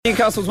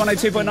Newcastle's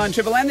 102.9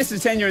 Triple M. This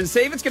is Tanya and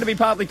Steve. It's going to be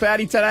partly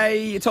cloudy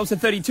today. It tops at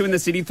 32 in the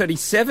city,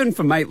 37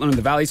 for Maitland and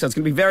the Valley, so it's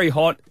going to be very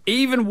hot.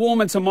 Even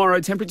warmer tomorrow.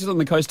 Temperatures on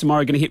the coast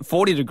tomorrow are going to hit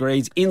 40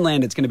 degrees.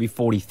 Inland, it's going to be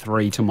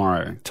 43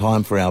 tomorrow.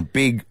 Time for our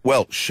big,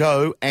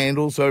 show, and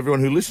also everyone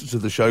who listens to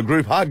the show,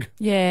 group hug.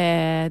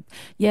 Yeah,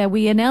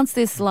 we announced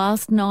this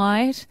last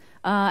night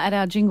at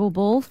our Jingle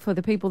Ball for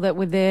the people that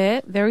were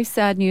there. Very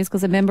sad news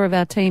because a member of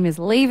our team is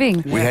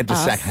leaving. We had to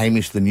sack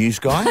Hamish, the news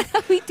guy.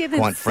 We didn't.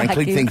 Quite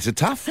frankly, things are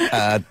tough.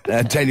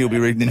 Tanya will be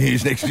reading the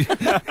news next year.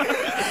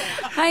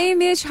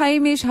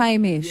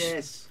 Hamish.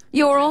 Yes.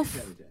 You're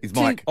off. His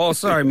mic. Oh,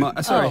 sorry,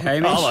 Hamish.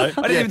 Hello.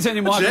 I didn't even turn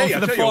your mic on for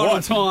the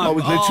final time.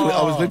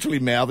 I was literally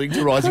mouthing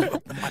to Rising.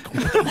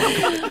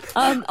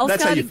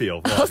 That's how you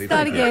feel. I'll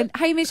start again.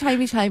 Hamish.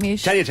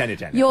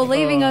 Tanya. You're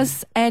leaving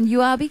us and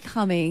you are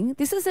becoming,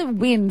 this is a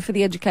win for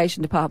the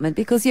education department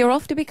because you're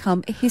off to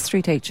become a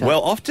history teacher.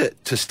 Well, off to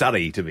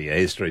study to be a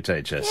history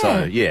teacher.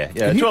 So,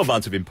 12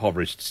 months of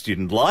impoverished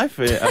student life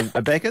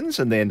beckons,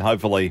 and then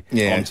hopefully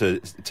on to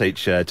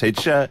teach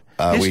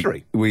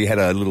history. We had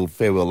a little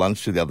farewell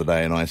lunch the other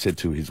day, and I said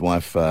to his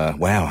wife,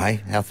 wow, hey,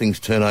 how things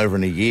turn over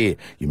in a year.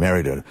 You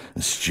married an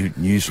astute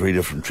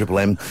newsreader from Triple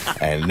M,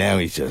 and now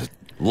he's just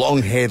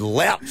long-haired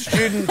lout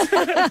student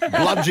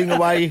bludging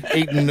away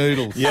eating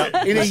noodles.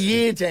 Yep. In a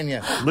year,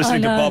 Tanya.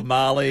 Listening to Bob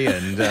Marley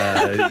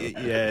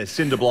and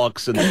cinder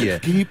blocks and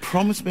Can you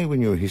promise me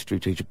when you're a history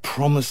teacher,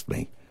 promise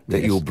me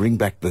that you'll bring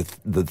back the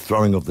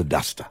throwing of the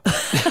duster?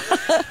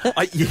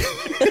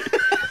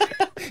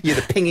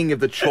 The pinging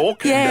of the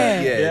chalk.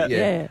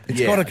 Yeah.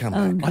 It's got to come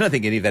back. I don't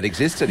think any of that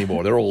exists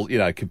anymore. They're all,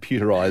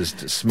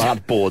 computerised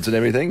smart boards and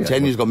everything.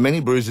 Tanya's got many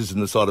bruises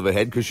in the side of her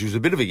head because she was a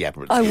bit of a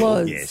yapper. I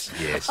was.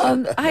 Yes.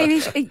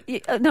 Hamish,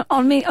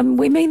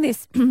 we mean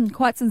this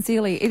quite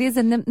sincerely. It is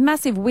a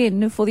massive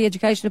win for the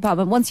education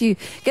department once you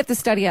get the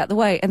study out the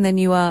way and then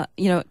you are,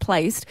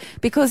 placed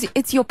because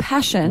it's your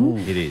passion.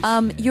 It is.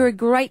 You're a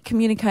great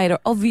communicator,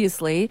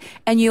 obviously,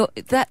 and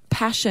that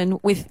passion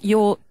with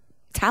your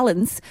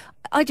talents.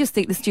 I just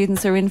think the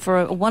students are in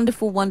for a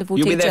wonderful teacher.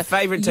 You'll be their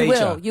favourite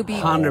teacher. You'll be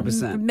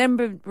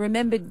 100%.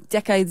 Remembered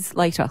decades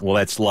later. Well,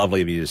 that's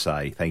lovely of you to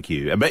say. Thank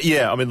you. But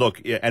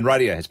and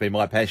radio has been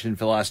my passion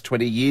for the last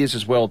 20 years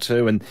as well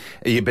too. And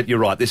but you're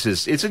right.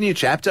 It's a new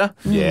chapter.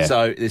 Yeah.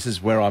 So this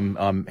is where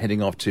I'm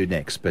heading off to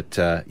next. But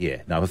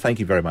thank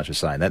you very much for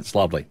saying that's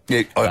lovely.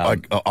 Yeah,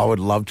 I would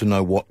love to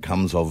know what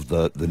comes of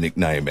the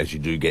nickname as you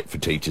do get for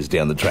teachers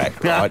down the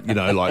track,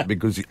 right?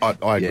 Because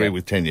I agree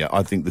with Tanya.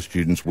 I think the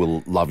students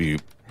will love you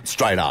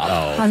straight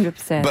up.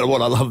 100%. But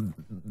what I love,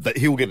 that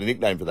he'll get a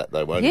nickname for that,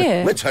 though, won't he?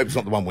 Yeah. Let's hope it's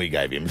not the one we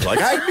gave him. It's like,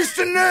 hey,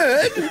 Mr.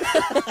 Nerd!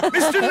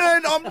 Mr.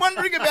 Nerd, I'm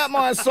wondering about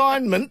my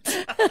assignment.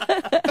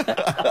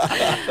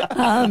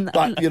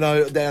 But,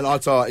 Dan, I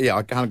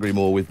can't agree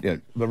more with,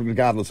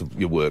 regardless of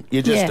your work,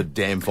 you're just a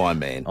damn fine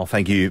man. Oh,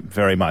 thank you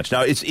very much.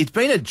 No, it's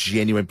been a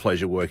genuine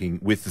pleasure working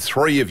with the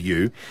three of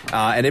you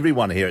and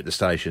everyone here at the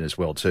station as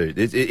well, too.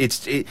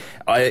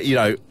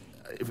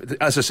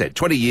 As I said,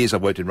 20 years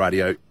I've worked in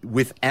radio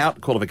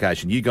without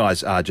qualification. You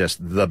guys are just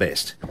the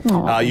best.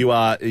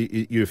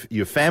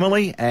 You're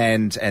family,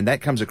 and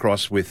that comes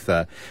across with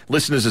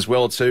listeners as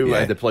well too. Yeah. I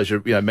had the pleasure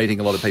of meeting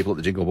a lot of people at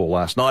the Jingle Ball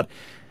last night.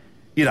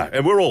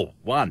 And we're all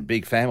one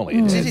big family.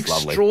 It's an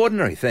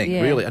extraordinary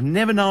thing, really. I've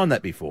never known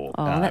that before.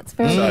 Oh, that's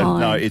very kind.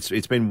 No,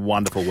 it's been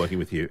wonderful working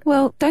with you.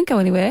 Well, don't go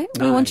anywhere.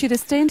 No. We want you to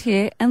stand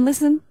here and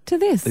listen to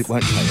this. It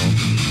won't take long.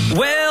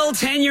 Well,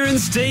 Tanya and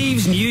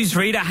Steve's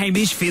newsreader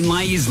Hamish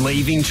Finlay is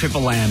leaving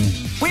Triple M.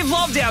 We've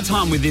loved our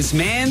time with this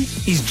man.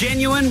 He's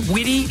genuine,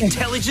 witty,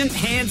 intelligent,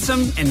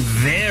 handsome, and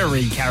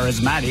very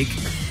charismatic.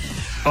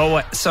 Oh,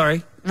 wait,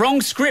 sorry.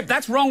 Wrong script.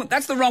 That's wrong.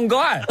 That's the wrong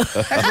guy.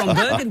 That's Ron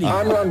Burgundy.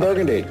 I'm Ron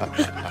Burgundy.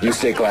 You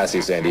stay classy,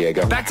 San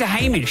Diego. Back to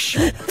Hamish.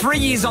 3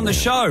 years on the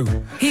show.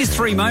 Here's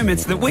 3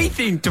 moments that we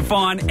think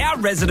define our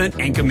resident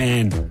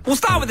anchorman. We'll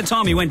start with the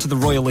time he went to the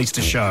Royal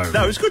Easter Show.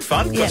 No, it was good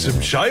fun. Got some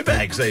show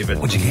bags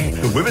even. What'd you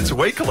get? The Women's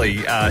Weekly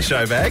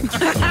show bag.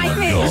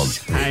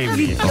 Hamish.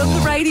 Hamish. On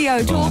the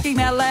radio, talking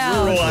out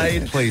loud. Rural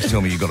Aid. Please tell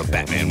me you got a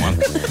Batman one.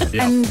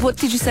 And what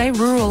did you say?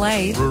 Rural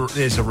Aid?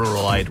 There's a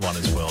Rural Aid one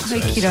as well.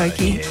 Okie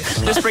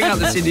dokie. Just bring up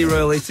the Sydney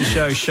Royal Easter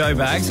show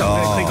bag. So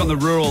I'm going to click on the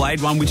Rural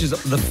Aid one, which is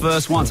the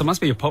first one. So it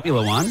must be a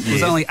popular one. It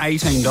was only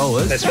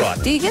 $18. That's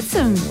right. Do you get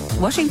some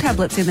washing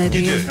tablets in there,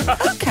 do you?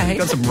 Okay.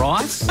 Got some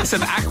rice, some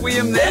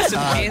Aquium there,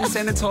 some hand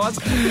sanitizer.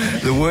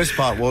 The worst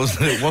part was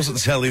that it wasn't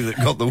Sally that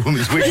got the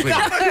Women's Weekly.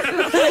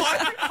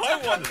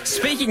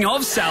 Speaking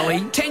of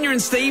Sally, Tanya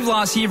and Steve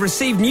last year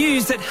received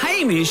news that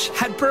Hamish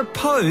had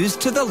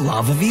proposed to the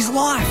love of his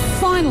life.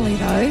 Finally,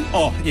 though.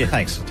 Oh, yeah,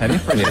 thanks, Tanya.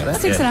 Appreciate that.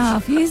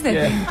 6.5 years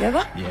they've been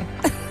together. Yeah.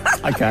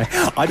 Okay.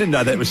 I didn't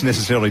know that was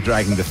necessarily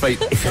dragging the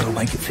feet. If it'll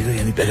make it feel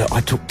any better,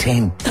 I took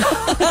 10.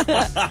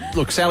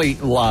 Look, Sally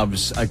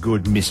loves a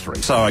good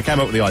mystery. So I came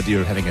up with the idea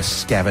of having a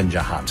scavenger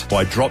hunt.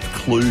 I dropped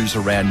clues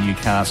around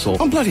Newcastle.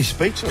 I'm bloody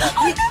speechless.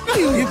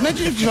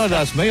 Imagine if you tried to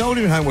ask me. I would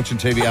have been home watching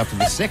TV after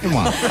the second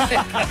one.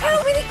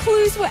 How many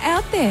clues were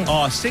out there?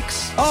 Oh,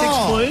 six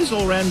Oh. clues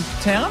all around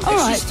town. All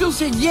right. She still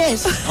said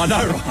yes. I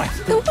know, right?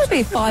 That would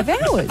be 5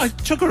 hours. I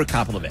took her a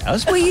couple of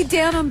hours. Were you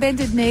down on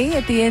bended knee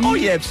at the end? Oh,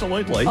 yeah,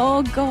 absolutely.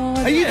 Oh, God.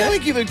 Are you going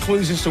to give her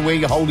clues as to where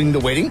you're holding the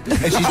wedding?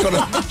 And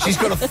she's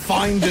got to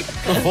find it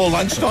before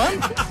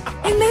lunchtime?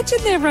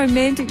 Imagine their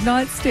romantic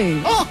night,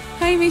 Steve. Oh.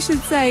 Hamish should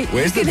say,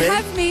 Where's you the can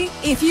bed? have me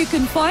if you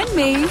can find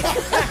me.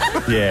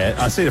 Yeah,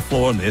 I see a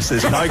flaw in this.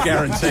 There's no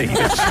guarantee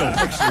that she'll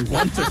actually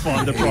want to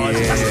find the prize.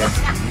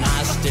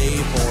 Nice day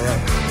for a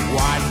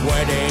white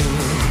wedding.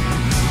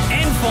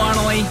 And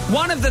finally,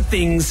 one of the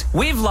things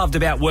we've loved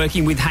about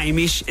working with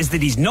Hamish is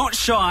that he's not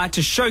shy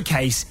to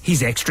showcase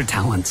his extra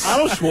talents.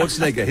 Arnold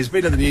Schwarzenegger has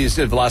been in the news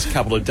over the last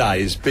couple of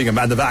days being a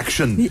man of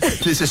action.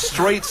 There's a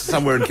street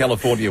somewhere in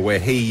California where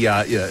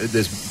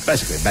there's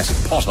basically a massive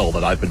pothole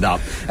that opened up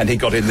and he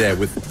got in there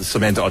with the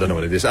cement. I don't know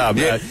what it is.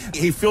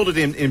 He filled it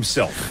in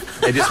himself.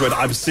 He just went,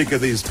 I'm sick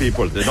of these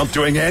people. They're not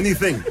doing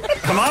anything.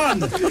 Come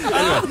on.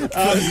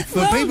 Anyway,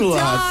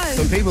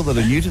 For people that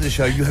are new to the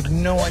show, you have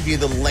no idea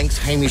the lengths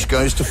Hamish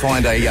goes to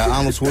find a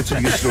Arnold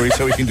Schwarzenegger story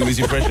so he can do his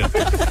impression.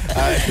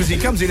 Because he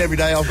comes in every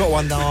day. I've got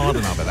one. No, I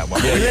don't know about that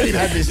one. We really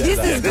had this. This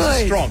is This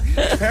good. is strong.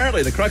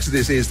 Apparently, the crux of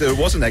this is there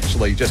wasn't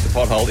actually just a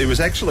pothole. It was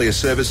actually a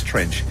service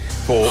trench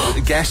for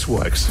gas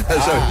works.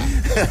 So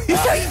he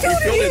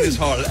filled in this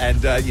hole,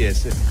 and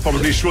yes,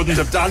 probably shouldn't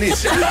have done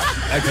it.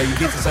 Okay, you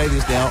get to say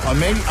this now.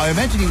 I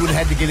imagine he would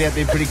have had to get out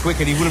there pretty quick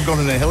and he would have gone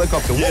in a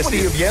helicopter. What would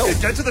he have yelled?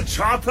 Get to the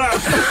chopper.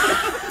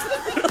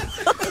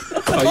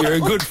 Oh, you're a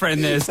good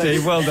friend there,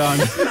 Steve. Well done.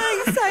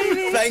 Thanks,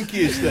 Hamish. Thank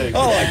you, Steve.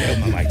 Oh, I got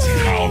my mate.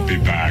 I'll be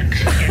back.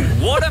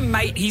 What a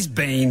mate he's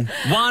been.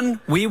 One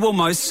we will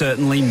most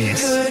certainly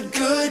miss.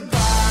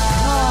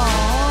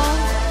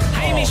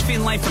 Hamish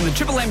Finlay from the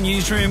Triple M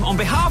newsroom. On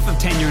behalf of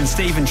Tanya and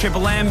Steve and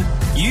Triple M,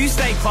 you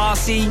stay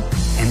classy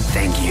and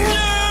thank you.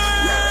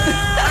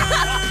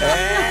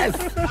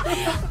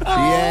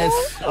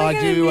 Yes, we're I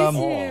gonna do. miss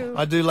you.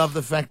 I do love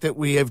the fact that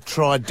we have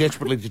tried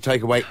desperately to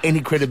take away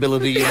any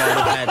credibility you might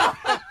have had.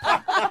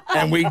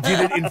 And we did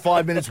it in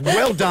 5 minutes.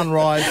 Well done,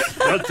 Rise.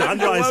 Well done,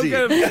 Risey.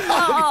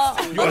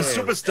 Welcome. You're a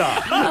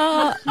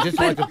superstar. Just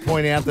like to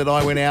point out that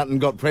I went out and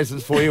got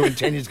presents for you, and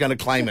Tanya's going to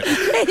claim it.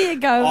 There you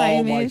go, Oh, my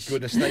Hamish.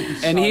 goodness. Thank you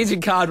so And here's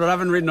your card, but I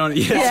haven't written on it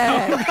yet.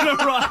 Yeah. So I'm going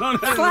to write on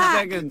it in a Clap.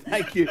 second.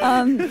 Thank you.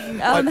 Have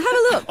a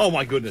look. Oh,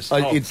 my goodness.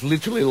 It's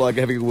literally like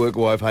having a work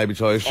wife,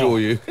 Hamish, I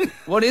assure you.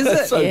 What is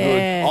it? So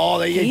Yeah. good. Oh,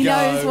 there you He go.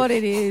 knows what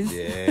it is.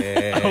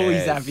 Yeah. Oh,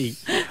 he's happy.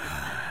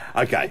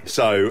 Okay,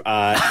 so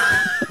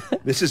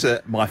this is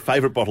my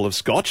favourite bottle of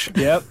scotch.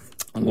 Yep.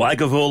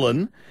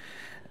 Lagavulin.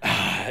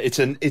 It's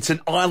an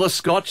Isla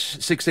Scotch,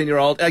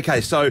 16-year-old.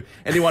 Okay, so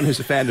anyone who's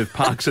a fan of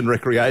Parks and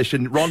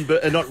Recreation, Ron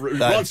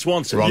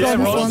Swanson. Ron Yeah,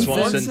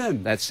 Swanson.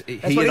 Swanson. That's he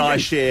what and he I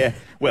drinks. share.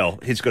 Well,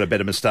 he's got a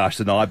better moustache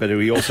than I, but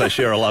we also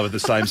share a love of the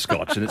same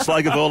Scotch, and it's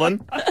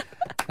Lagavulin.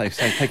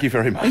 Thank you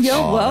very much. You're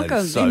Oh, welcome.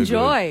 that's so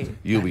Enjoy. good.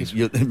 You'll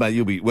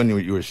be when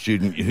you're a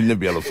student, you'll never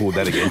be able to afford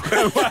that again.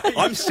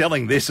 I'm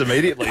selling this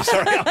immediately.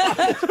 Sorry.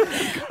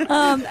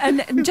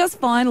 And just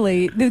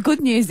finally, the good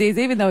news is,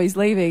 even though he's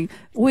leaving,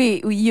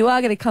 you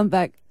are going to come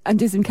back and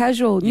do some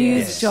casual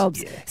news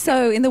jobs.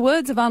 So, in the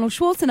words of Arnold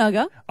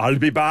Schwarzenegger, I'll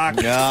be back.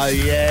 Oh,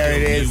 yeah,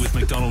 it is. With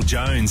McDonald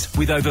Jones,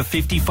 with over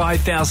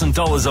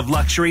 $55,000 of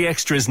luxury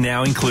extras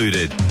now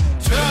included. Turn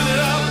it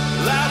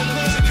up, loud and